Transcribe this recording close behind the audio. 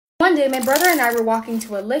one day, my brother and I were walking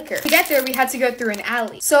to a liquor. To get there, we had to go through an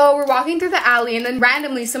alley. So we're walking through the alley, and then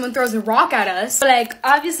randomly someone throws a rock at us. Like,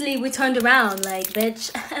 obviously, we turned around, like,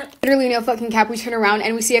 bitch. Literally no fucking cap, we turn around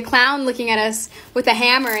and we see a clown looking at us with a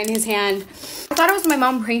hammer in his hand. I thought it was my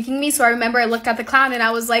mom pranking me, so I remember I looked at the clown and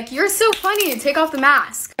I was like, you're so funny, take off the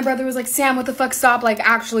mask. My brother was like, Sam, what the fuck, stop, like,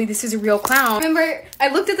 actually, this is a real clown. I remember I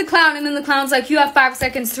looked at the clown and then the clown's like, you have 5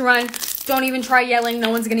 seconds to run. Don't even try yelling, no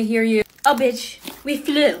one's gonna hear you. Oh, bitch, we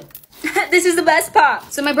flew. This is the best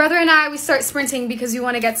part. So my brother and I, we start sprinting because we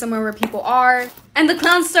want to get somewhere where people are. And the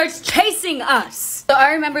clown starts chasing us. So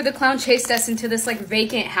I remember the clown chased us into this like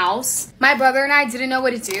vacant house. My brother and I didn't know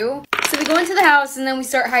what to do. So we go into the house and then we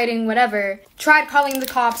start hiding, whatever. Tried calling the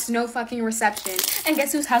cops, no fucking reception. And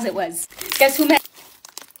guess whose house it was? Guess who met